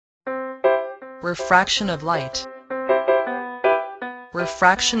Refraction of light.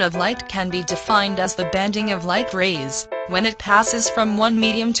 Refraction of light can be defined as the bending of light rays, when it passes from one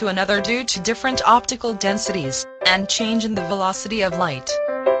medium to another due to different optical densities, and change in the velocity of light.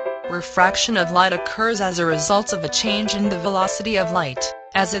 Refraction of light occurs as a result of a change in the velocity of light,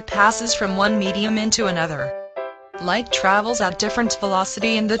 as it passes from one medium into another. Light travels at different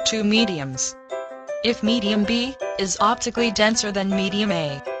velocity in the two mediums. If medium B is optically denser than medium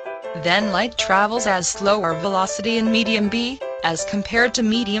A, then light travels at slower velocity in medium B, as compared to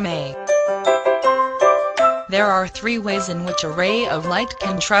medium A. There are three ways in which a ray of light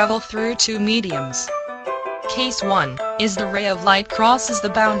can travel through two mediums. Case 1 is the ray of light crosses the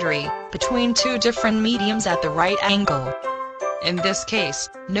boundary between two different mediums at the right angle. In this case,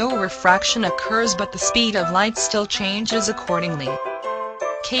 no refraction occurs, but the speed of light still changes accordingly.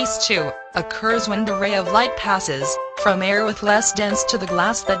 Case 2 occurs when the ray of light passes from air with less dense to the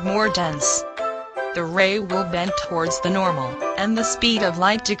glass that more dense. The ray will bend towards the normal, and the speed of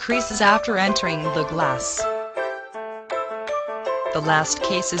light decreases after entering the glass. The last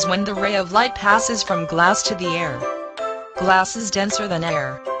case is when the ray of light passes from glass to the air. Glass is denser than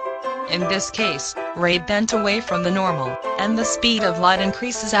air. In this case, ray bent away from the normal, and the speed of light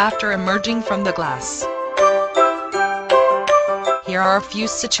increases after emerging from the glass. Here are a few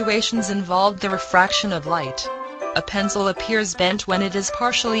situations involved the refraction of light. A pencil appears bent when it is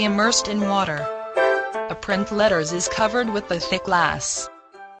partially immersed in water. A print letters is covered with a thick glass.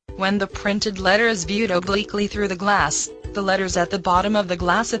 When the printed letter is viewed obliquely through the glass, the letters at the bottom of the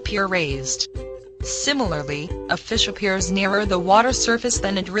glass appear raised. Similarly, a fish appears nearer the water surface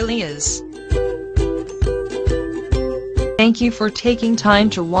than it really is. Thank you for taking time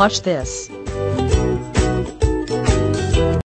to watch this.